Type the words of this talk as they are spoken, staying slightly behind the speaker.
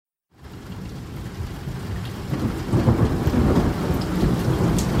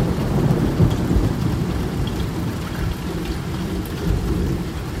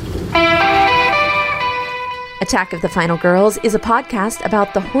Attack of the Final Girls is a podcast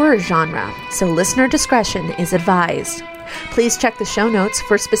about the horror genre, so listener discretion is advised. Please check the show notes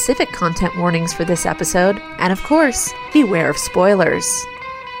for specific content warnings for this episode, and of course, beware of spoilers.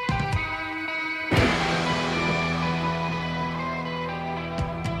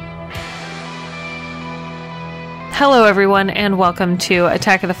 Hello, everyone, and welcome to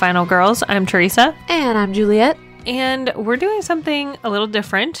Attack of the Final Girls. I'm Teresa. And I'm Juliet. And we're doing something a little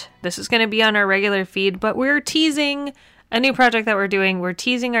different. This is going to be on our regular feed, but we're teasing a new project that we're doing. We're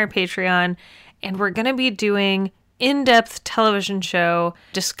teasing our Patreon, and we're going to be doing in-depth television show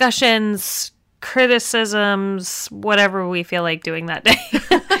discussions, criticisms, whatever we feel like doing that day.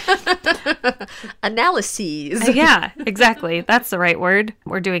 Analyses. Yeah, exactly. That's the right word.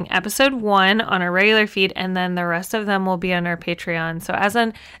 We're doing episode 1 on our regular feed, and then the rest of them will be on our Patreon. So as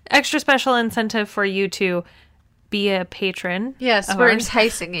an extra special incentive for you to be a patron. Yes, we're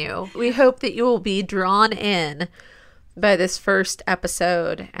enticing you. We hope that you will be drawn in by this first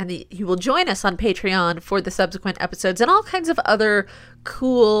episode and that you will join us on Patreon for the subsequent episodes and all kinds of other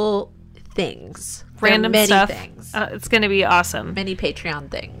cool things. Random many stuff. Things. It's going to be awesome. Many Patreon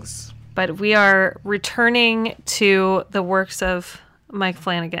things. But we are returning to the works of Mike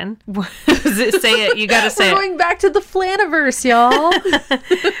Flanagan. Say it. You got to say it. We're going back to the Flanaverse, y'all.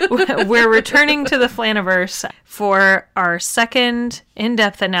 We're returning to the Flanaverse for our second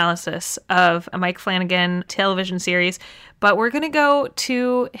in-depth analysis of a Mike Flanagan television series. But we're going to go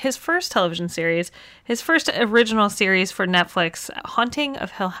to his first television series, his first original series for Netflix, Haunting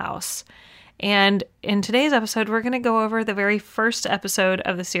of Hill House. And in today's episode, we're going to go over the very first episode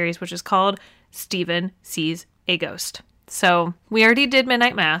of the series, which is called Stephen Sees a Ghost. So we already did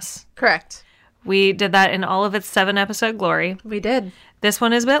Midnight Mass. Correct. We did that in all of its 7-episode glory. We did. This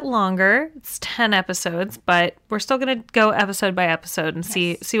one is a bit longer. It's 10 episodes, but we're still going to go episode by episode and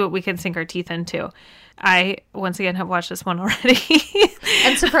see what we can sink our teeth into. I, once again, have watched this one already.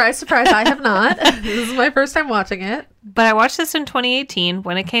 And surprise, surprise, I have not. This is my first time watching it. But I watched this in 2018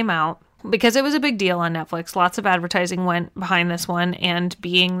 when it came out because it was a big deal on Netflix. Lots of advertising went behind this one. And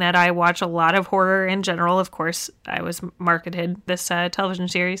being that I watch a lot of horror in general, of course, I was marketed this television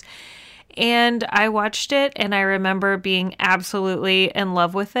series. And I watched it and I remember being absolutely in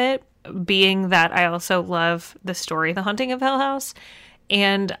love with it, being that I also love the story, The Haunting of Hill House.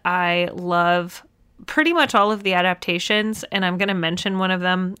 And I love pretty much all of the adaptations, and I'm going to mention one of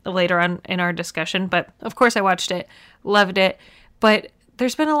them later on in our discussion. But of course I watched it, loved it, but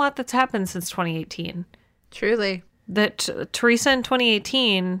there's been a lot that's happened since 2018. Truly. That Teresa in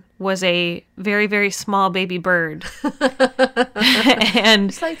 2018 was a very, very small baby bird. And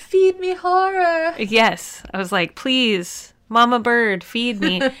it's like, feed me horror. Yes. I was like, please, Mama Bird, feed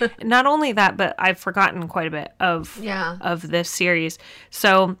me. Not only that, but I've forgotten quite a bit of this series.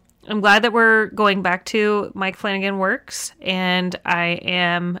 So I'm glad that we're going back to Mike Flanagan works, and I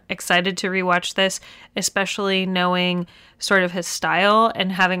am excited to rewatch this, especially knowing sort of his style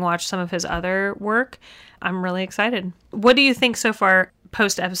and having watched some of his other work. I'm really excited. What do you think so far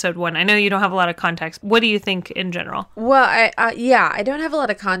post episode 1? I know you don't have a lot of context. What do you think in general? Well, I don't have a lot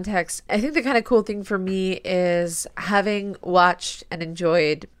of context. I think the kind of cool thing for me is having watched and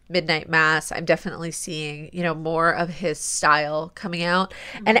enjoyed Midnight Mass, I'm definitely seeing, more of his style coming out.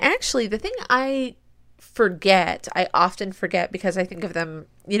 Mm-hmm. And actually, the thing I often forget because I think of them,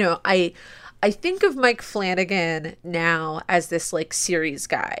 I think of Mike Flanagan now as this like series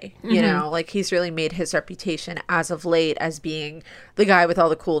guy, like he's really made his reputation as of late as being the guy with all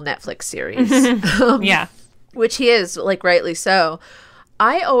the cool Netflix series. Yeah. Which he is, like, rightly so.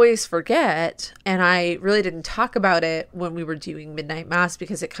 I always forget, and I really didn't talk about it when we were doing Midnight Mass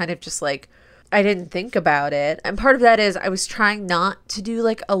because it kind of just like, I didn't think about it. And part of that is I was trying not to do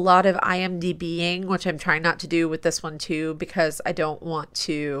like a lot of IMDbing, which I'm trying not to do with this one too, because I don't want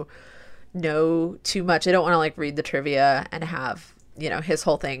to know too much. I don't want to like read the trivia and have, his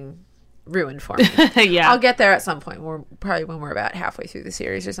whole thing ruined for me. Yeah. I'll get there at some point. Probably when we're about halfway through the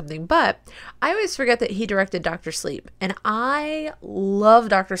series or something. But I always forget that he directed Dr. Sleep. And I love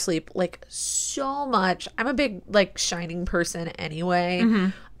Dr. Sleep like so much. I'm a big like Shining person anyway. Mm-hmm.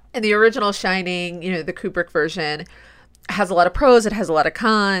 And the original Shining, the Kubrick version, has a lot of pros. It has a lot of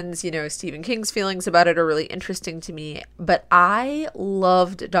cons. Stephen King's feelings about it are really interesting to me. But I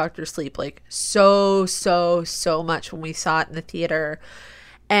loved Dr. Sleep like so, so, so much when we saw it in the theater.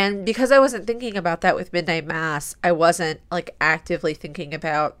 And because I wasn't thinking about that with Midnight Mass, I wasn't like actively thinking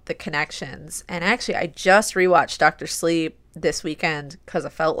about the connections. And actually, I just rewatched Dr. Sleep this weekend because I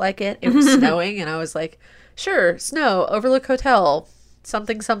felt like it. It was snowing and I was like, sure, snow, Overlook Hotel,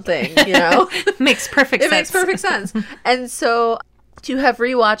 something, Makes perfect sense. It makes perfect sense. And so To have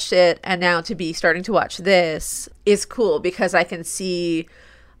rewatched it and now to be starting to watch this is cool because I can see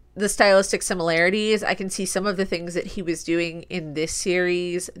the stylistic similarities. I can see some of the things that he was doing in this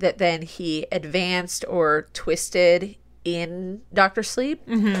series that then he advanced or twisted in Dr. Sleep.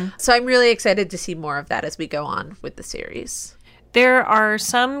 So I'm really excited to see more of that as we go on with the series. There are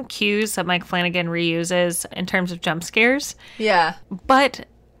some cues that Mike Flanagan reuses in terms of jump scares. Yeah. But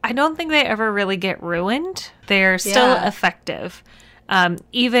I don't think they ever really get ruined. They're still effective.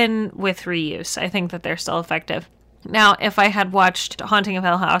 Even with reuse, I think that they're still effective. Now, if I had watched Haunting of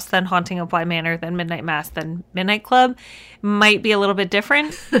Hill House, then Haunting of Bly Manor, then Midnight Mass, then Midnight Club, might be a little bit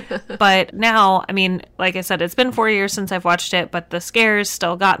different. But now, I mean, like I said, it's been 4 years since I've watched it, but the scares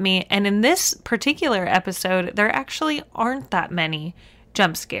still got me. And in this particular episode, there actually aren't that many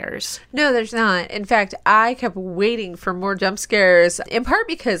jump scares. No, there's not. In fact, I kept waiting for more jump scares, in part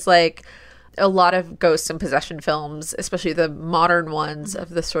because, like, a lot of ghost and possession films, especially the modern ones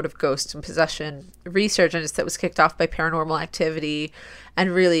of the sort of ghost and possession resurgence that was kicked off by Paranormal Activity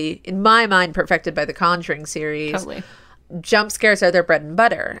and really, in my mind, perfected by the Conjuring series. Totally. Jump scares are their bread and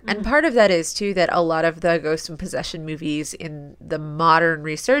butter. And part of that is, too, that a lot of the ghost and possession movies in the modern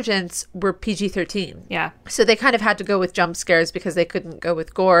resurgence were PG-13. Yeah. So they kind of had to go with jump scares because they couldn't go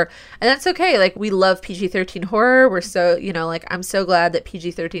with gore. And that's okay. Like, we love PG-13 horror. We're so, you know, like, I'm so glad that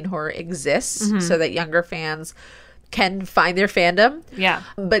PG-13 horror exists so that younger fans can find their fandom. Yeah.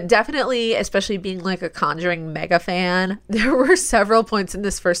 But definitely, especially being like a Conjuring mega fan, there were several points in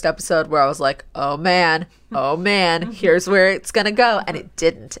this first episode where I was like, oh man, here's where it's gonna go. And it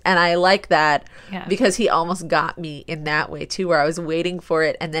didn't. And I like that because he almost got me in that way too, where I was waiting for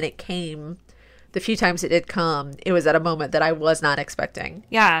it and then it came. The few times it did come, it was at a moment that I was not expecting.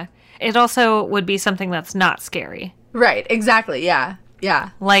 Yeah. It also would be something that's not scary. Right, exactly, yeah.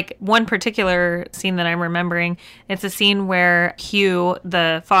 Yeah. Like one particular scene that I'm remembering, it's a scene where Hugh,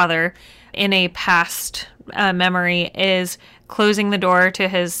 the father, in a past memory, is closing the door to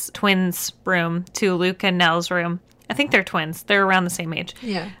his twins' room, to Luke and Nell's room. I think they're twins. They're around the same age.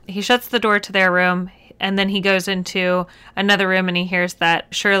 Yeah. He shuts the door to their room, and then he goes into another room and he hears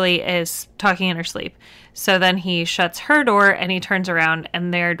that Shirley is talking in her sleep. So then he shuts her door and he turns around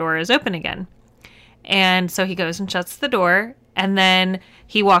and their door is open again. And so he goes and shuts the door. And then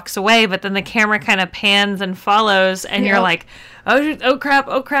he walks away, but then the camera kind of pans and follows, and you're like, oh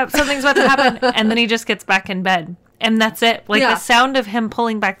crap, something's about to happen. And then he just gets back in bed. And that's it. Like, the sound of him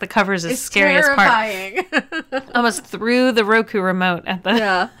pulling back the covers is the scariest terrifying part. Almost threw the Roku remote at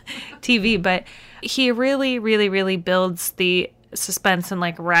the TV. But he really, really, really builds the suspense and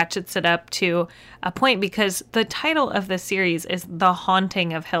like ratchets it up to a point, because the title of the series is The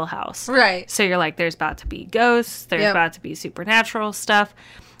Haunting of Hill House. Right. So you're like, there's about to be ghosts, there's about to be supernatural stuff.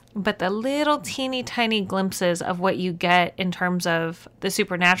 But the little teeny tiny glimpses of what you get in terms of the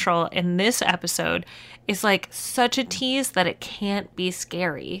supernatural in this episode is like such a tease that it can't be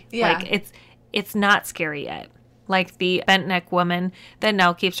scary. Yeah. Like it's not scary yet. Like the bent neck woman that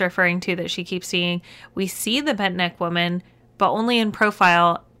Nell keeps referring to that she keeps seeing. We see the bent neck woman, but only in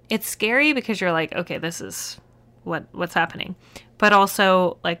profile. It's scary because you're like, okay, this is what's happening. But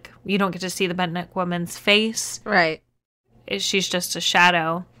also, like, you don't get to see the bent neck woman's face. Right. She's just a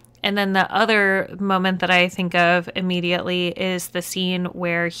shadow. And then the other moment that I think of immediately is the scene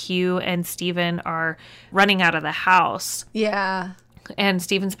where Hugh and Stephen are running out of the house. Yeah. And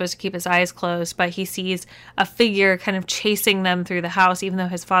Stephen's supposed to keep his eyes closed, but he sees a figure kind of chasing them through the house, even though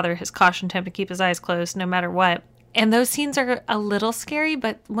his father has cautioned him to keep his eyes closed no matter what. And those scenes are a little scary,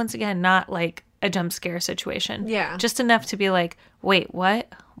 but once again, not like a jump scare situation. Yeah. Just enough to be like, wait, what?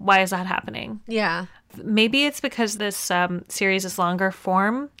 Why is that happening? Yeah. Maybe it's because this series is longer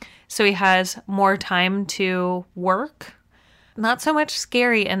form, so he has more time to work. Not so much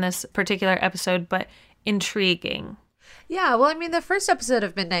scary in this particular episode, but intriguing. Yeah, well, I mean, the first episode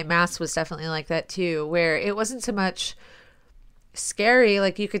of Midnight Mass was definitely like that too, where it wasn't so much scary.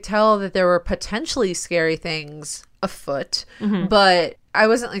 Like, you could tell that there were potentially scary things afoot, but I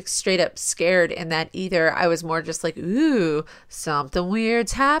wasn't like straight up scared in that either. I was more just like, ooh, something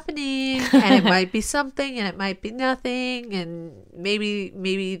weird's happening, and it might be something and it might be nothing, and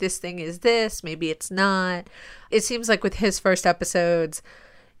maybe this thing is this, maybe it's not. It seems like with his first episodes,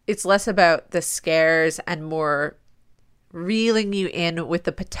 it's less about the scares and more reeling you in with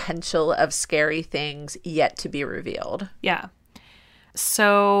the potential of scary things yet to be revealed. Yeah.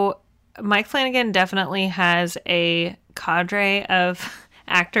 So Mike Flanagan definitely has a cadre of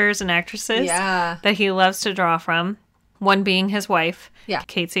actors and actresses that he loves to draw from. one being his wife, Yeah.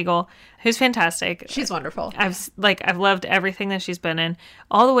 Kate Siegel, who's fantastic. She's wonderful. I've loved everything that she's been in,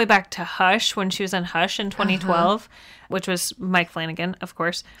 all the way back to Hush, when she was in Hush in 2012, which was Mike Flanagan, of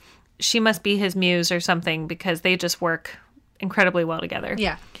course. She must be his muse or something, because they just work incredibly well together.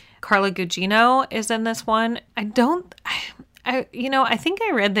 Yeah. Carla Gugino is in this one. I think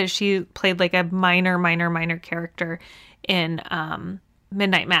I read that she played like a minor character in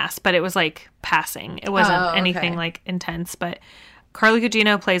Midnight Mass, but it was like passing. It wasn't anything like intense. But Carla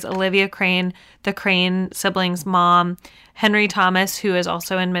Gugino plays Olivia Crane, the Crane siblings' mom. Henry Thomas, who is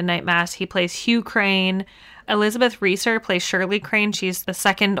also in Midnight Mass, he plays Hugh Crane. Elizabeth Reeser plays Shirley Crane. She's the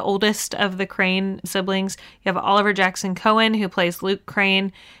second oldest of the Crane siblings. You have Oliver Jackson Cohen, who plays Luke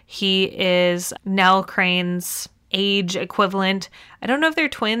Crane. He is Nell Crane's age equivalent. I don't know if they're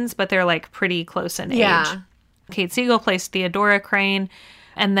twins, but they're like pretty close in age. Kate Siegel plays Theodora Crane.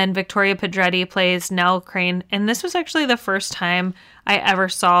 And then Victoria Pedretti plays Nell Crane. And this was actually the first time I ever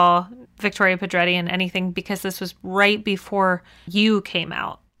saw Victoria Pedretti in anything, because this was right before You came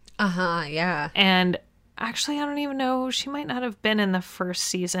out. Yeah. And actually, I don't even know. She might not have been in the first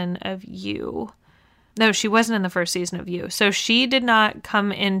season of You. No, she wasn't in the first season of You. So she did not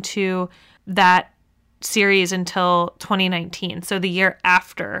come into that series until 2019. So the year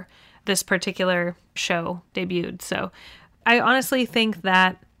after this particular show debuted. So I honestly think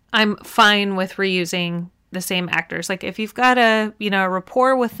that I'm fine with reusing the same actors. Like, if you've got a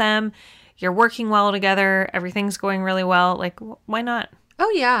rapport with them, you're working well together, everything's going really well, like, why not?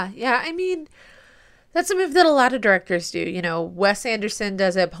 Oh, yeah. Yeah. I mean, that's a move that a lot of directors do. Wes Anderson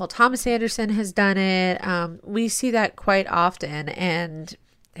does it. Paul Thomas Anderson has done it. We see that quite often. And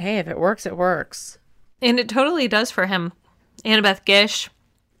hey, if it works, it works. And it totally does for him. Annabeth Gish,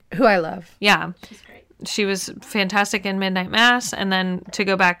 who I love. Yeah. She's great. She was fantastic in Midnight Mass. And then to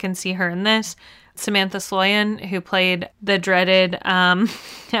go back and see her in this, Samantha Sloyan, who played the dreaded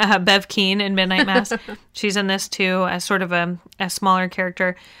Bev Keane in Midnight Mass. She's in this too, as sort of a smaller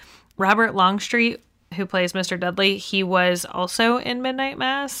character. Robert Longstreet, who plays Mr. Dudley, he was also in Midnight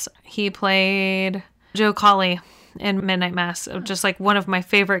Mass. He played Joe Colley in Midnight Mass, just like one of my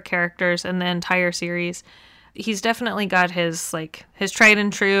favorite characters in the entire series. He's definitely got his tried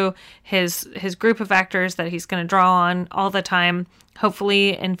and true, his group of actors that he's going to draw on all the time.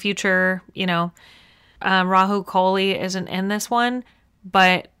 Hopefully in future, Rahul Kohli isn't in this one,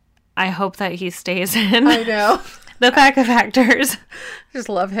 but I hope that he stays in. I know. The pack of actors. Just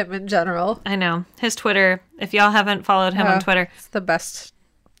love him in general. I know. His Twitter, if y'all haven't followed him on Twitter. It's the best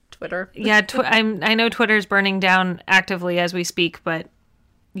Twitter. Yeah, I know Twitter's burning down actively as we speak, but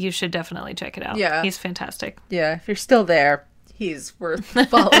you should definitely check it out. Yeah. He's fantastic. Yeah, if you're still there, he's worth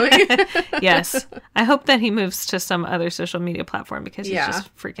following. Yes. I hope that he moves to some other social media platform, because he's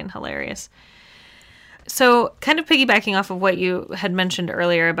just freaking hilarious. So, kind of piggybacking off of what you had mentioned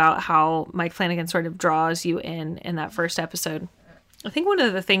earlier about how Mike Flanagan sort of draws you in that first episode, I think one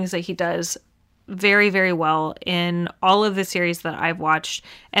of the things that he does very, very well in all of the series that I've watched,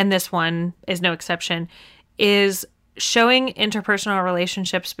 and this one is no exception, is showing interpersonal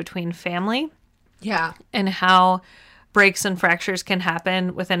relationships between family. Yeah. And how breaks and fractures can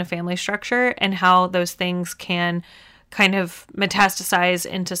happen within a family structure, and how those things can kind of metastasize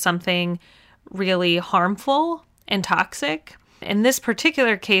into something really harmful and toxic. In this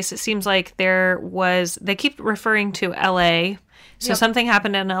particular case, it seems like they keep referring to LA. So something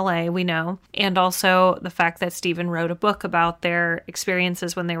happened in LA, we know. And also the fact that Stephen wrote a book about their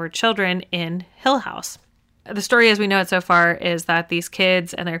experiences when they were children in Hill House. The story as we know it so far is that these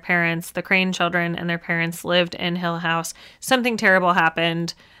kids and their parents, the Crane children and their parents, lived in Hill House. Something terrible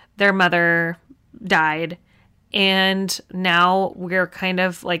happened. Their mother died. And now we're kind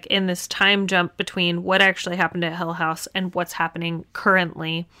of like in this time jump between what actually happened at Hill House and what's happening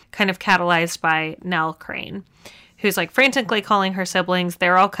currently, kind of catalyzed by Nell Crane, who's like frantically calling her siblings.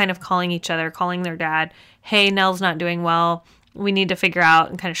 They're all kind of calling each other, calling their dad. Hey, Nell's not doing well. We need to figure out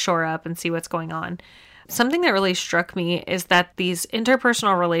and kind of shore up and see what's going on. Something that really struck me is that these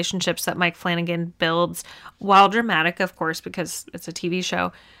interpersonal relationships that Mike Flanagan builds, while dramatic, of course, because it's a TV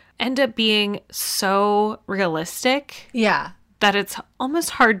show, end up being so realistic. Yeah. That it's almost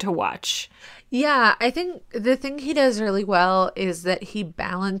hard to watch. Yeah, I think the thing he does really well is that he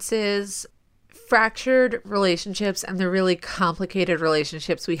balances fractured relationships and the really complicated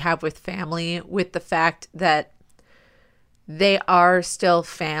relationships we have with family with the fact that they are still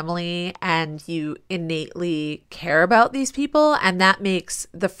family and you innately care about these people, and that makes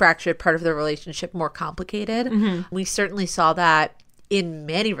the fractured part of the relationship more complicated. Mm-hmm. We certainly saw that in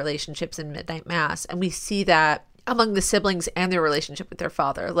many relationships in Midnight Mass, and we see that among the siblings and their relationship with their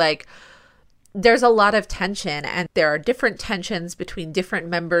father. Like, there's a lot of tension, and there are different tensions between different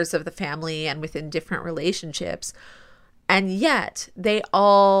members of the family and within different relationships. And yet they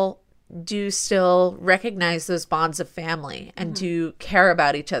all do still recognize those bonds of family and do care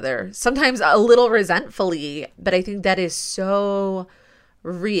about each other, sometimes a little resentfully. But I think that is so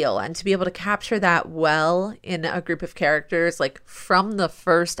real, and to be able to capture that well in a group of characters, like from the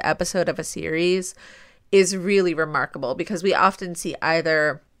first episode of a series, is really remarkable, because we often see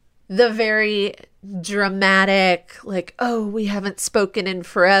either the very dramatic, like, oh, we haven't spoken in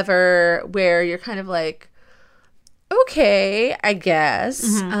forever, where you're kind of like, okay, I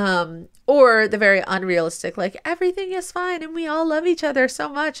guess. Or the very unrealistic, like, everything is fine and we all love each other so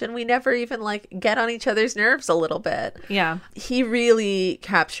much and we never even like get on each other's nerves a little bit. Yeah. He really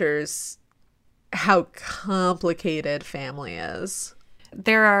captures how complicated family is.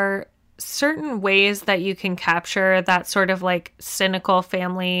 There are certain ways that you can capture that sort of like cynical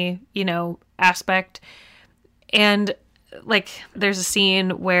family, aspect. And like, there's a scene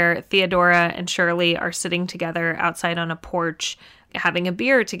where Theodora and Shirley are sitting together outside on a porch having a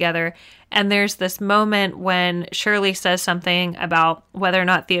beer together. And there's this moment when Shirley says something about whether or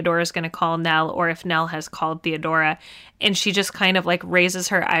not Theodora is going to call Nell, or if Nell has called Theodora. And she just kind of like raises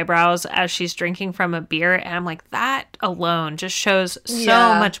her eyebrows as she's drinking from a beer. And I'm like, that alone just shows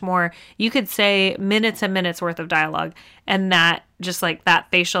so much more. You could say minutes and minutes worth of dialogue, and that just like that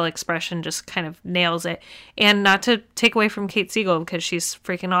facial expression just kind of nails it. And not to take away from Kate Siegel, because she's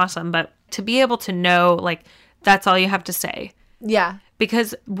freaking awesome, but to be able to know, like, that's all you have to say. Yeah.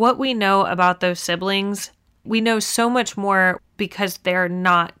 Because what we know about those siblings, we know so much more because they're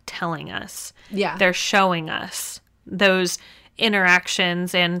not telling us. Yeah. They're showing us those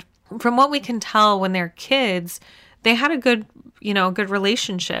interactions. And from what we can tell when they're kids, they had a good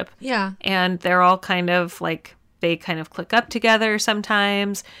relationship. Yeah. And they're all kind of like, they kind of click up together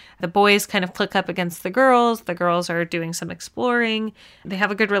sometimes. The boys kind of click up against the girls. The girls are doing some exploring. They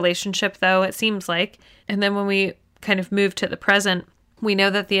have a good relationship, though, it seems like. And then when we kind of move to the present, we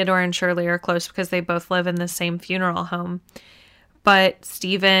know that Theodora and Shirley are close because they both live in the same funeral home. But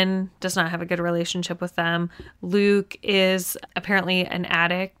Stephen does not have a good relationship with them. Luke is apparently an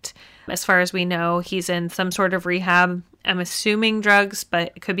addict. As far as we know, he's in some sort of rehab. I'm assuming drugs,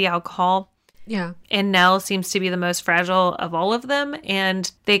 but it could be alcohol. Yeah. And Nell seems to be the most fragile of all of them.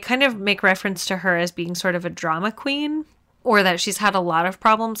 And they kind of make reference to her as being sort of a drama queen, or that she's had a lot of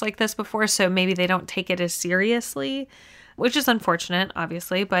problems like this before, so maybe they don't take it as seriously, which is unfortunate,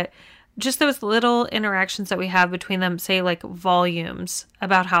 obviously. But just those little interactions that we have between them say like volumes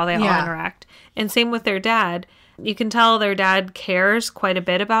about how they all interact. And same with their dad. You can tell their dad cares quite a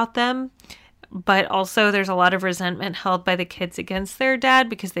bit about them, but also there's a lot of resentment held by the kids against their dad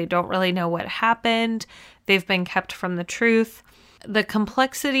because they don't really know what happened. They've been kept from the truth. The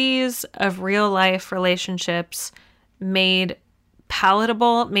complexities of real life relationships made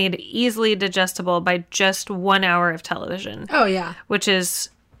palatable, made easily digestible by just 1 hour of television. Oh, yeah.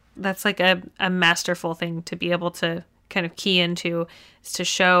 That's like a masterful thing to be able to kind of key into, is to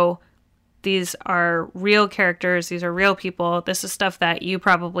show these are real characters, these are real people. This is stuff that you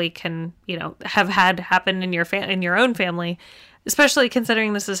probably can, have had happen in your own family, especially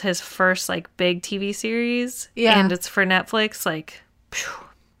considering this is his first like big TV series. Yeah. And it's for Netflix. Like,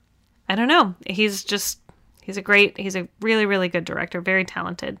 I don't know. He's a really, really good director, very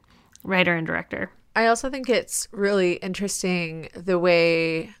talented writer and director. I also think it's really interesting the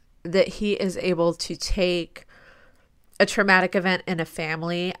way that he is able to take a traumatic event in a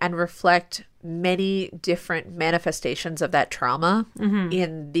family and reflect many different manifestations of that trauma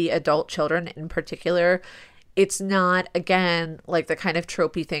in the adult children in particular. It's not, again, like the kind of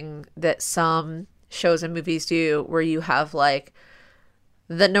tropey thing that some shows and movies do, where you have like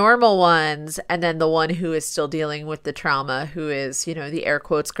the normal ones and then the one who is still dealing with the trauma, who is, the air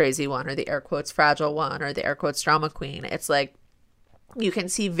quotes crazy one, or the air quotes fragile one, or the air quotes drama queen. It's like you can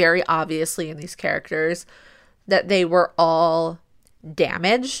see very obviously in these characters that they were all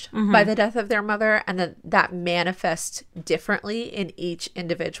damaged by the death of their mother, and that manifests differently in each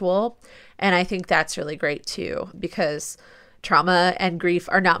individual. And I think that's really great too, because trauma and grief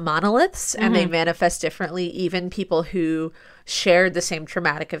are not monoliths, and they manifest differently. Even people who shared the same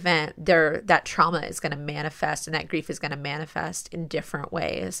traumatic event, that trauma is going to manifest, and that grief is going to manifest in different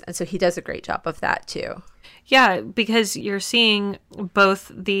ways. And so he does a great job of that too. Yeah, because you're seeing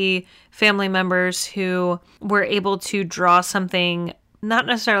both the family members who were able to draw something not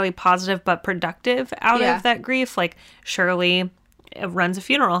necessarily positive but productive out of that grief. Like Shirley runs a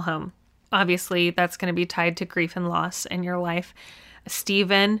funeral home. Obviously, that's going to be tied to grief and loss in your life.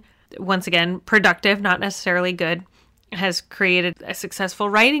 Stephen, once again, productive, not necessarily good. has created a successful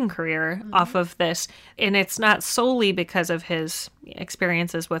writing career off of this. And it's not solely because of his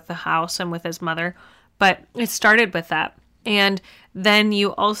experiences with the house and with his mother, but it started with that. And then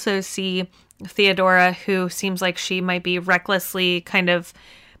you also see Theodora, who seems like she might be recklessly kind of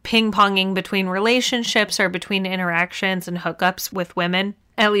ping-ponging between relationships or between interactions and hookups with women.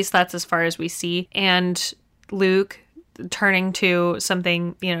 At least that's as far as we see. And Luke turning to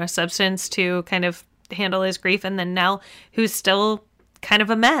something, substance to kind of handle his grief. And then Nell, who's still kind of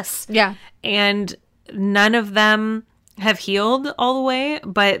a mess. Yeah. And none of them have healed all the way,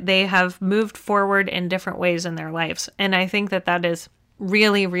 but they have moved forward in different ways in their lives. And I think that that is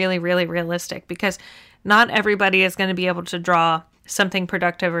really, really, really realistic, because not everybody is going to be able to draw something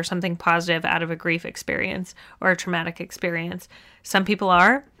productive or something positive out of a grief experience or a traumatic experience. Some people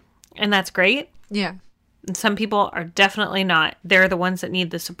are, and that's great. Yeah. And some people are definitely not. They're the ones that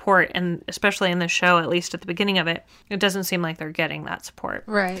need the support. And especially in the show, at least at the beginning of it, it doesn't seem like they're getting that support.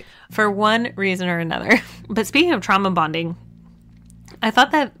 Right. For one reason or another. But speaking of trauma bonding, I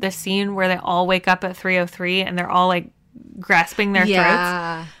thought that the scene where they all wake up at 3:03 and they're all like grasping their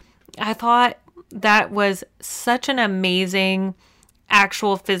throats, I thought that was such an amazing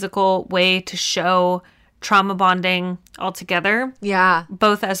actual physical way to show trauma bonding altogether. Yeah.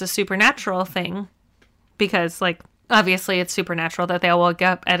 Both as a supernatural thing, because like obviously it's supernatural that they all woke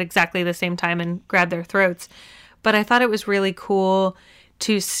up at exactly the same time and grab their throats. But I thought it was really cool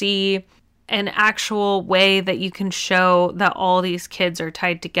to see an actual way that you can show that all these kids are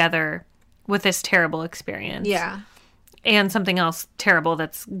tied together with this terrible experience. Yeah. And something else terrible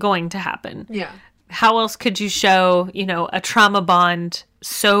that's going to happen. Yeah. How else could you show, a trauma bond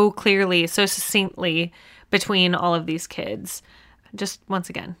so clearly, so succinctly between all of these kids? Just, once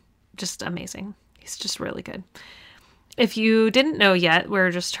again, just amazing. He's just really good. If you didn't know yet,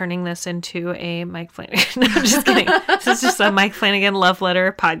 we're just turning this into a Mike Flanagan. No, I'm just kidding. This is just a Mike Flanagan love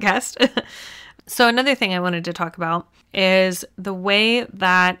letter podcast. So another thing I wanted to talk about is the way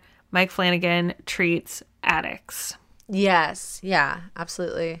that Mike Flanagan treats addicts. Yes. Yeah,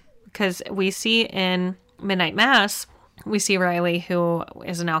 absolutely. Because we see in Midnight Mass, we see Riley, who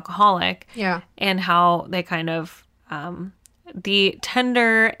is an alcoholic. Yeah. And how they kind of, the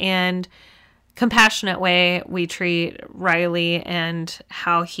tender and compassionate way we treat Riley and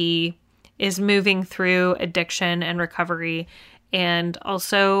how he is moving through addiction and recovery, and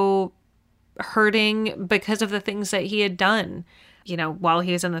also hurting because of the things that he had done, while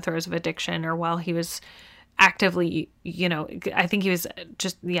he was in the throes of addiction, or while he was actively, I think he was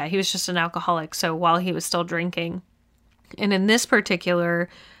just an alcoholic. So while he was still drinking. And in this particular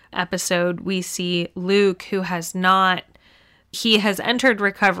episode, we see Luke, who he has entered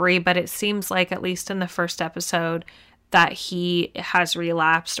recovery, but it seems like, at least in the first episode, that he has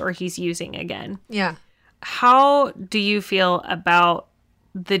relapsed or he's using again. Yeah. How do you feel about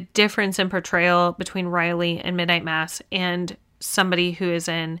the difference in portrayal between Riley and Midnight Mass and somebody who is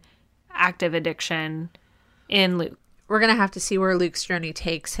in active addiction in Luke? We're going to have to see where Luke's journey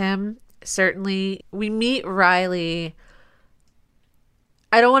takes him. Certainly, we meet Riley,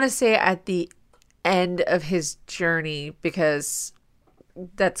 I don't want to say at the end of his journey, because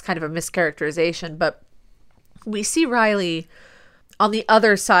that's kind of a mischaracterization, but we see Riley on the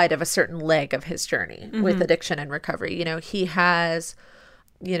other side of a certain leg of his journey with addiction and recovery. He has,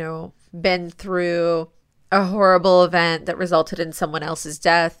 been through a horrible event that resulted in someone else's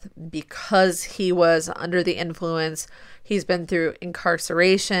death because he was under the influence. He's been through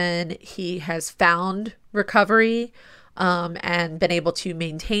incarceration. He has found recovery and been able to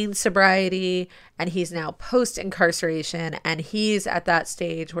maintain sobriety. And he's now post-incarceration. And he's at that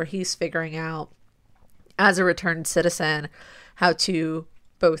stage where he's figuring out, as a returned citizen, how to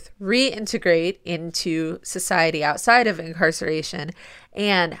both reintegrate into society outside of incarceration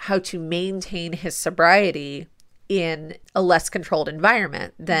and how to maintain his sobriety in a less controlled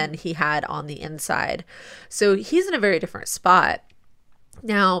environment than he had on the inside. So he's in a very different spot.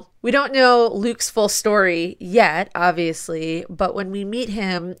 Now, we don't know Luke's full story yet, obviously, but when we meet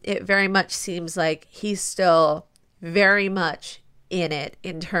him, it very much seems like he's still very much in it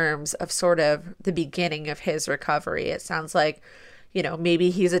in terms of sort of the beginning of his recovery. It sounds like,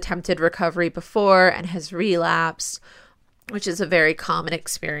 maybe he's attempted recovery before and has relapsed, which is a very common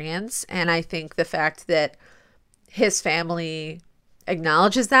experience. And I think the fact that his family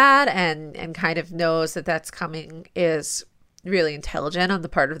acknowledges that and kind of knows that that's coming is really intelligent on the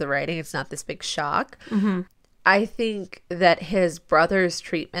part of the writing. It's not this big shock. Mm-hmm. I think that his brother's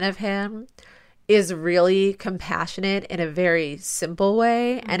treatment of him is really compassionate in a very simple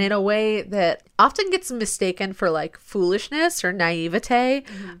way, and in a way that often gets mistaken for like foolishness or naivete,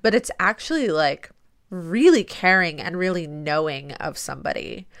 but it's actually like really caring and really knowing of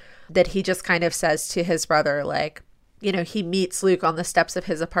somebody, that he just kind of says to his brother, like, you know, he meets Luke on the steps of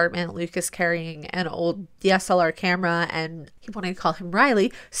his apartment. Luke is carrying an old DSLR camera, and he wanted to call him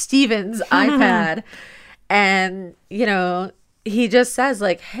Riley, Steven's iPad. And, you know, he just says,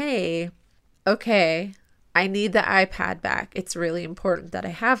 like, hey, okay, I need the iPad back. It's really important that I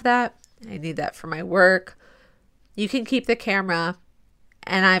have that. I need that for my work. You can keep the camera,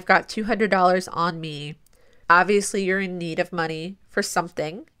 and I've got $200 on me. Obviously, you're in need of money for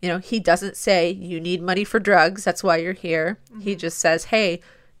something. You know, he doesn't say you need money for drugs. That's why you're here. He just says, hey,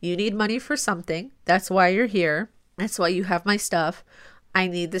 you need money for something. That's why you're here. That's why you have my stuff. I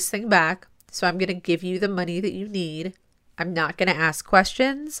need this thing back. So I'm going to give you the money that you need. I'm not going to ask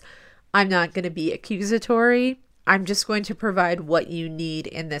questions. I'm not going to be accusatory. I'm just going to provide what you need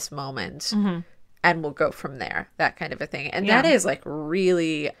in this moment. And we'll go from there. That kind of a thing. And that is like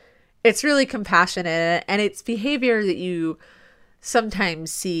really, it's really compassionate. And it's behavior that you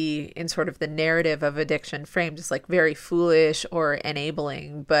sometimes see in sort of the narrative of addiction framed as like very foolish or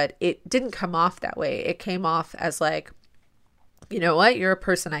enabling. But it didn't come off that way. It came off as like, you know what? You're a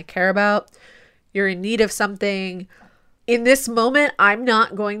person I care about. You're in need of something. In this moment, I'm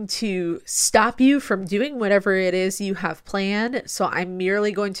not going to stop you from doing whatever it is you have planned. So I'm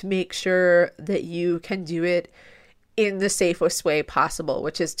merely going to make sure that you can do it in the safest way possible,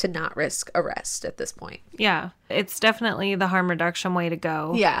 which is to not risk arrest at this point. Yeah. It's definitely the harm reduction way to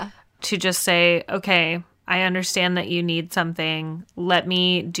go. Yeah. To just say, okay, I understand that you need something. Let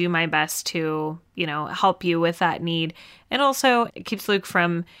me do my best to, you know, help you with that need. And also it keeps Luke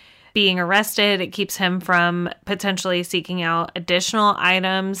from being arrested. It keeps him from potentially seeking out additional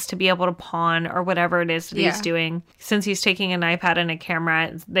items to be able to pawn or whatever it is that he's doing. Since he's taking an iPad and a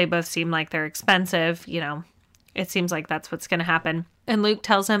camera, they both seem like they're expensive. You know, it seems like that's what's going to happen. And Luke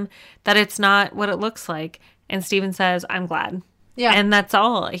tells him that it's not what it looks like. And Steven says, I'm glad. Yeah. And that's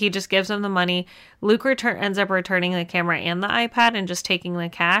all. He just gives him the money. Luke ends up returning the camera and the iPad and just taking the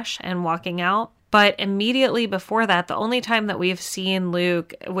cash and walking out. But immediately before that, the only time that we've seen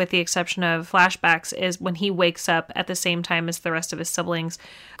Luke, with the exception of flashbacks, is when he wakes up at the same time as the rest of his siblings,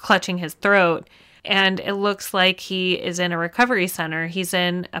 clutching his throat. And it looks like he is in a recovery center. He's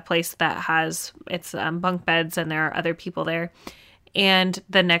in a place that has its bunk beds, and there are other people there. And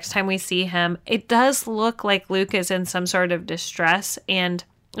the next time we see him, it does look like Luke is in some sort of distress. And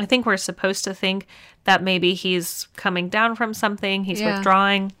I think we're supposed to think that maybe he's coming down from something, he's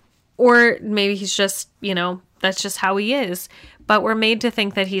withdrawing. Or maybe he's just, you know, that's just how he is. But we're made to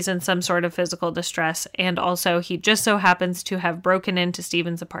think that he's in some sort of physical distress. And also he just so happens to have broken into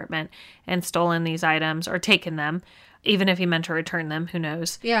Steven's apartment and stolen these items, or taken them. Even if he meant to return them, who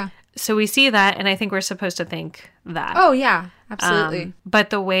knows? Yeah. So we see that, and I think we're supposed to think that. Oh, yeah. Absolutely. But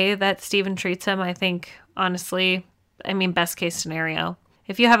the way that Steven treats him, I think, honestly, I mean, best case scenario.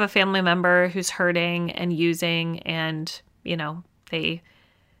 If you have a family member who's hurting and using and, you know, they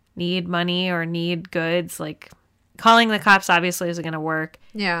need money or need goods, like, calling the cops obviously isn't going to work.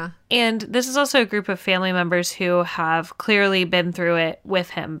 Yeah. And this is also a group of family members who have clearly been through it with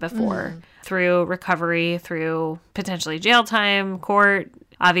him before, through recovery, through potentially jail time, court.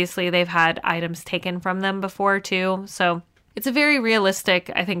 Obviously, they've had items taken from them before, too. So it's a very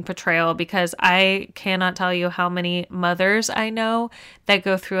realistic, I think, portrayal, because I cannot tell you how many mothers I know that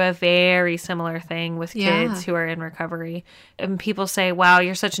go through a very similar thing with kids who are in recovery. And people say, wow,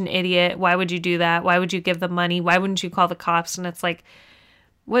 you're such an idiot. Why would you do that? Why would you give them money? Why wouldn't you call the cops? And it's like,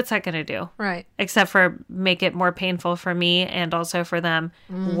 what's that going to do? Right. Except for make it more painful for me and also for them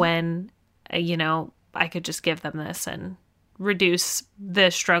when, you know, I could just give them this and reduce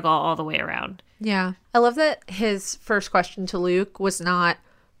the struggle all the way around. Yeah. I love that his first question to Luke was not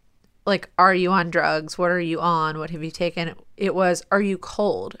like, are you on drugs? What are you on? What have you taken? It was, are you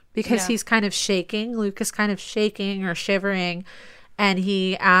cold? Because he's kind of shaking. Luke is kind of shaking or shivering. And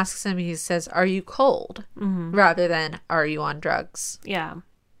he asks him, he says, are you cold? Rather than, are you on drugs? Yeah.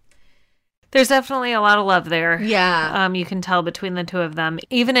 There's definitely a lot of love there. Yeah. You can tell between the two of them.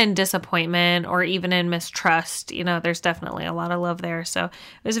 Even in disappointment or even in mistrust, you know, there's definitely a lot of love there. So it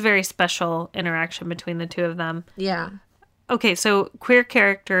was a very special interaction between the two of them. Yeah. Okay, so queer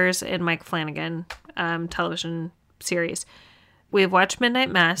characters in Mike Flanagan television series. We've watched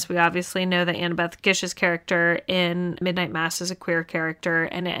Midnight Mass. We obviously know that Annabeth Gish's character in Midnight Mass is a queer character,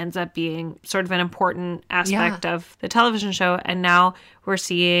 and it ends up being sort of an important aspect of the television show. And now we're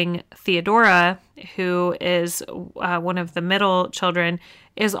seeing Theodora, who is one of the middle children,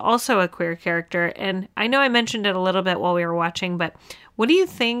 is also a queer character. And I know I mentioned it a little bit while we were watching, but what do you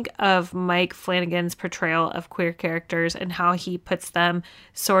think of Mike Flanagan's portrayal of queer characters and how he puts them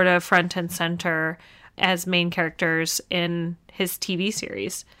sort of front and center as main characters in his TV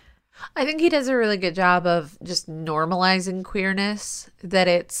series. I think he does a really good job of just normalizing queerness, that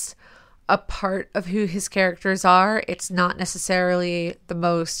it's a part of who his characters are. It's not necessarily the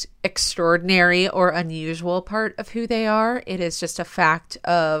most extraordinary or unusual part of who they are. It is just a fact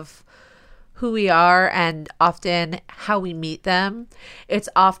of who we are and often how we meet them. It's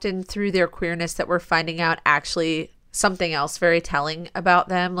often through their queerness that we're finding out actually something else very telling about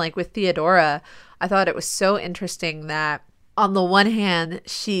them. Like with Theodora, I thought it was so interesting that on the one hand,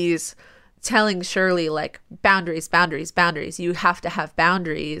 she's telling Shirley, like, boundaries, boundaries, boundaries. You have to have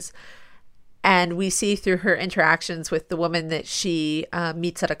boundaries. And we see through her interactions with the woman that she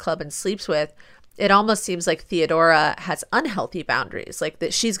meets at a club and sleeps with, it almost seems like Theodora has unhealthy boundaries, like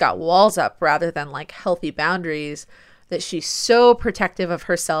that she's got walls up rather than like healthy boundaries, that she's so protective of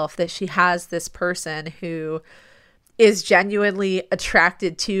herself that she has this person who is genuinely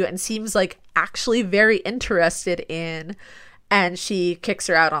attracted to and seems like actually very interested in, and she kicks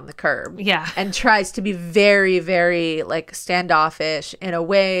her out on the curb. Yeah. And tries to be very, very like standoffish in a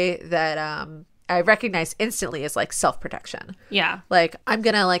way that I recognize instantly as like self-protection. Yeah. Like, I'm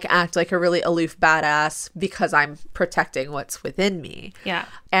gonna like act like a really aloof badass because I'm protecting what's within me. Yeah.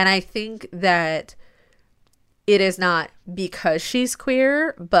 And I think that it is not because she's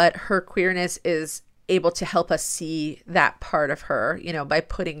queer, but her queerness is able to help us see that part of her, you know, by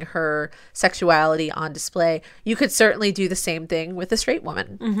putting her sexuality on display. You could certainly do the same thing with a straight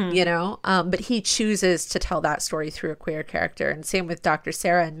woman, you know, but he chooses to tell that story through a queer character. And same with Dr.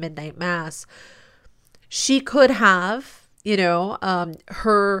 Sarah in Midnight Mass. She could have, you know,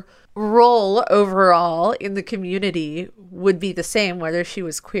 her role overall in the community would be the same whether she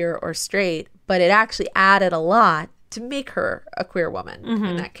was queer or straight, but it actually added a lot to make her a queer woman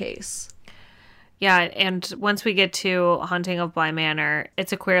in that case. Yeah, and once we get to Haunting of Bly Manor,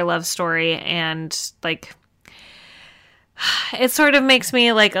 it's a queer love story, and like it sort of makes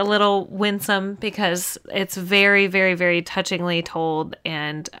me like a little winsome because it's very, very, very touchingly told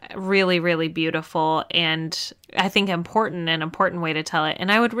and really, really beautiful, and I think an important way to tell it.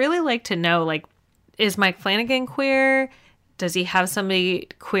 And I would really like to know, like, is Mike Flanagan queer? Does he have somebody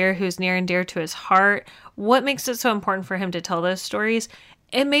queer who's near and dear to his heart? What makes it so important for him to tell those stories?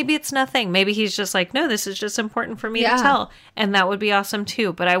 And maybe it's nothing. Maybe he's just like, no, this is just important for me to tell. And that would be awesome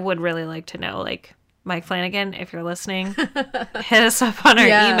too. But I would really like to know, like, Mike Flanagan, if you're listening, hit us up on our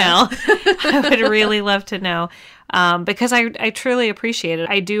email. I would really love to know. Because I truly appreciate it.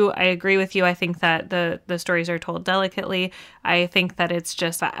 I agree with you. I think that the stories are told delicately. I think that it's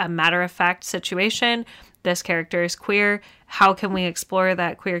just a matter-of-fact situation. This character is queer. How can we explore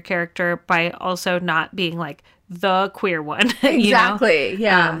that queer character by also not being like the queer one? Exactly.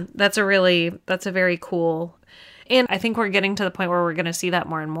 Yeah. That's a very cool. And I think we're getting to the point where we're going to see that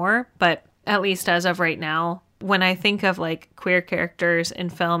more and more. But at least as of right now, when I think of like queer characters in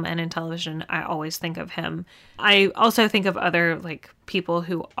film and in television, I always think of him. I also think of other like people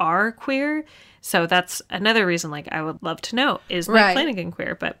who are queer. So that's another reason like I would love to know, is Mike Flanagan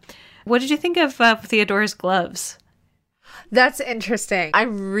queer? But what did you think of Theodora's gloves? That's interesting.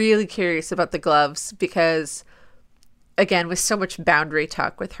 I'm really curious about the gloves because, again, with so much boundary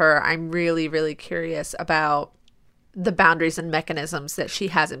talk with her, I'm really, really curious about the boundaries and mechanisms that she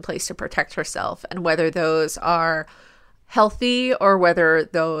has in place to protect herself, and whether those are healthy or whether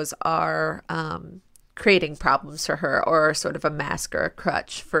those are creating problems for her, or sort of a mask or a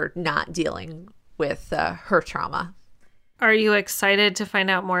crutch for not dealing with her trauma. Are you excited to find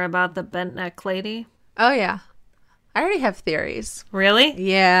out more about the bent neck lady? Oh, yeah. I already have theories. Really?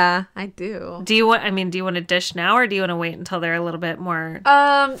 Yeah, I do. Do you want to dish now, or do you want to wait until they're a little bit more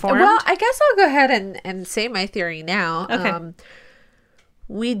formed? Well, I guess I'll go ahead and say my theory now. Okay.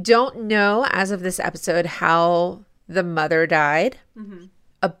 We don't know as of this episode how the mother died. Mm-hmm.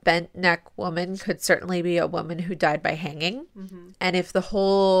 A bent neck woman could certainly be a woman who died by hanging. Mm-hmm. And if the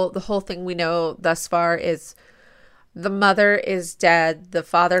whole thing we know thus far is the mother is dead, the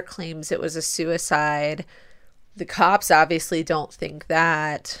father claims it was a suicide. The cops obviously don't think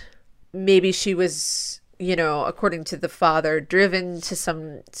that. Maybe she was, you know, according to the father, driven to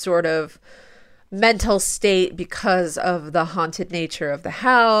some sort of mental state because of the haunted nature of the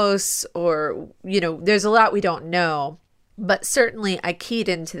house, or, you know, there's a lot we don't know. But certainly I keyed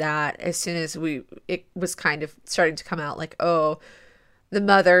into that as soon as it was kind of starting to come out, like, oh, the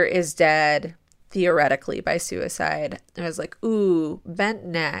mother is dead, theoretically by suicide. I was like, ooh, bent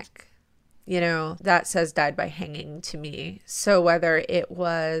neck. You know, that says died by hanging to me. So whether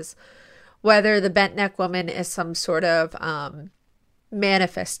the bent neck woman is some sort of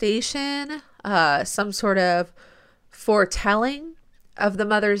manifestation, some sort of foretelling of the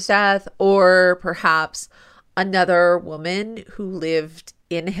mother's death, or perhaps another woman who lived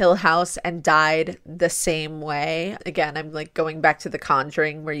in Hill House and died the same way. Again, I'm like going back to The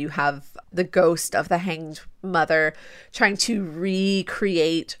Conjuring, where you have the ghost of the hanged mother trying to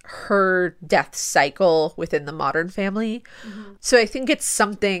recreate her death cycle within the modern family. So I think it's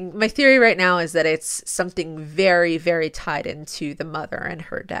something, my theory right now is that it's something very, very tied into the mother and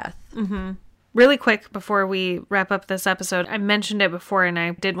her death. Really quick before we wrap up this episode, I mentioned it before and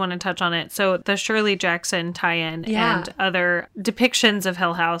I did want to touch on it. So the Shirley Jackson tie-in and other depictions of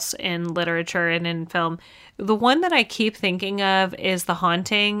Hill House in literature and in film. The one that I keep thinking of is The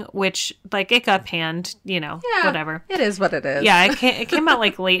Haunting, which, like, it got panned, whatever. It is what it is. Yeah, it came out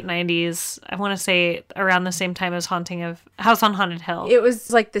like late 90s. I want to say around the same time as Haunting of House on Haunted Hill. It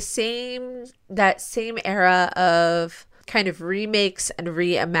was like that same era of kind of remakes and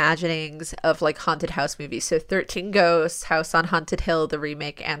reimaginings of like haunted house movies. So 13 Ghosts, House on Haunted Hill, the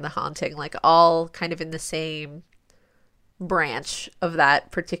remake, and The Haunting, like all kind of in the same branch of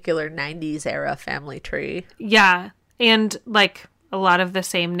that particular 90s era family tree. Yeah. And like a lot of the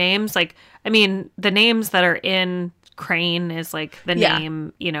same names. Like, I mean, the names that are in Crane is like the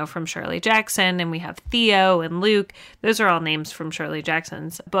name, from Shirley Jackson. And we have Theo and Luke. Those are all names from Shirley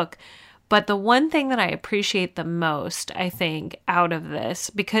Jackson's book. But the one thing that I appreciate the most, I think, out of this,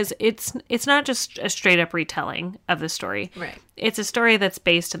 because it's not just a straight up retelling of the story. Right. It's a story that's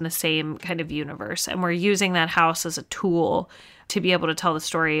based in the same kind of universe. And we're using that house as a tool to be able to tell the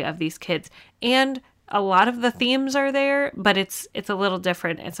story of these kids. And a lot of the themes are there, but it's a little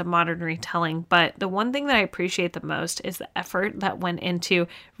different. It's a modern retelling. But the one thing that I appreciate the most is the effort that went into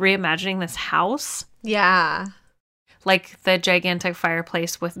reimagining this house. Yeah. Like the gigantic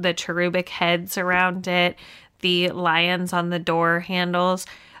fireplace with the cherubic heads around it, the lions on the door handles.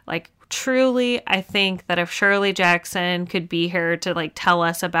 Like, truly, I think that if Shirley Jackson could be here to like tell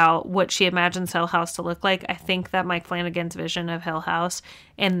us about what she imagines Hill House to look like, I think that Mike Flanagan's vision of Hill House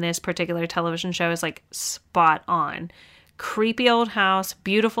in this particular television show is like spot on. Creepy old house,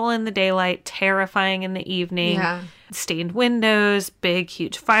 beautiful in the daylight, terrifying in the evening, stained windows, big,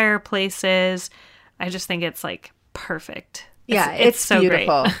 huge fireplaces. I just think it's like perfect. It's so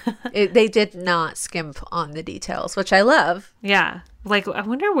beautiful. Great. They did not skimp on the details, which I love. Yeah. Like, I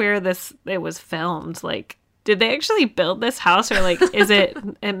wonder where it was filmed. Like, did they actually build this house, or like, is it,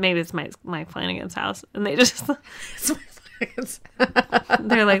 and maybe it's Mike Flanagan's house, and they just, It's Mike Flanagan's.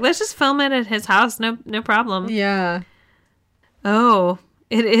 they're like, let's just film it at his house. No problem. Yeah. Oh,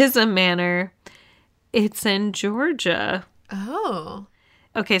 it is a manor. It's in Georgia. Oh.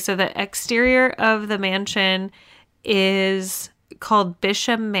 Okay. So the exterior of the mansion is called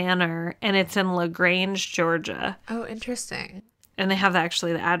Bishop Manor, and it's in LaGrange, Georgia. Oh, interesting. And they have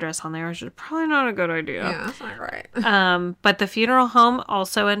actually the address on there, which is probably not a good idea. Yeah, that's not right. But the funeral home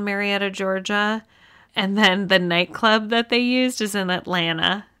also in Marietta, Georgia. And then the nightclub that they used is in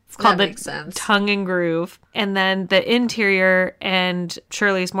Atlanta. It's called the Tongue and Groove. And then the interior and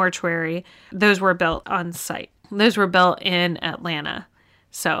Shirley's mortuary, those were built on site. Those were built in Atlanta.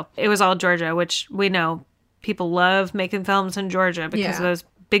 So it was all Georgia, which we know people love making films in Georgia because of those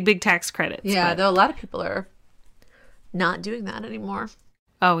big, big tax credits. Yeah, though a lot of people are not doing that anymore.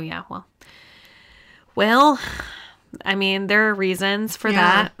 Oh, yeah. Well, I mean, there are reasons for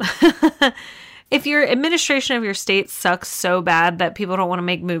that. If your administration of your state sucks so bad that people don't want to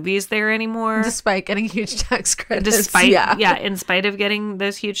make movies there anymore. Despite getting huge tax credits. In spite of getting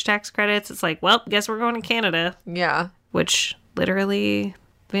those huge tax credits, it's like, well, guess we're going to Canada. Yeah. Which literally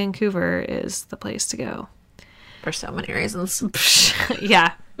Vancouver is the place to go. For so many reasons.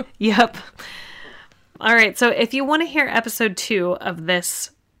 Yeah. Yep. All right. So if you want to hear episode 2 of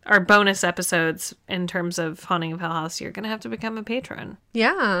this, our bonus episodes in terms of Haunting of Hill House, you're going to have to become a patron.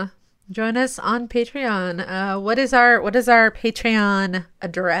 Yeah. Join us on Patreon. What is our Patreon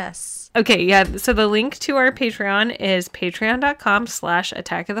address? Okay. Yeah. So the link to our Patreon is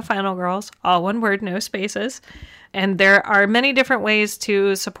patreon.com/Attack of the Final Girls. All one word, no spaces. And there are many different ways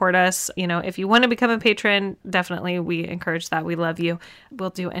to support us. You know, if you want to become a patron, definitely we encourage that. We love you.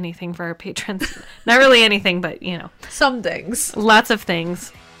 We'll do anything for our patrons. Not really anything, but, some things. Lots of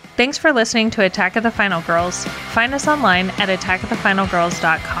things. Thanks for listening to Attack of the Final Girls. Find us online at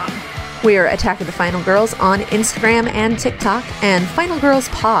attackofthefinalgirls.com. We're Attack of the Final Girls on Instagram and TikTok, and Final Girls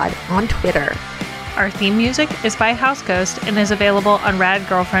Pod on Twitter. Our theme music is by House Ghost and is available on Rad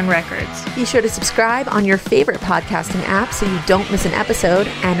Girlfriend Records. Be sure to subscribe on your favorite podcasting app so you don't miss an episode,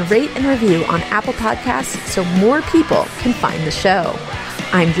 and rate and review on Apple Podcasts so more people can find the show.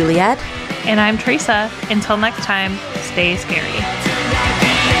 I'm Juliet. And I'm Teresa. Until next time, stay scary.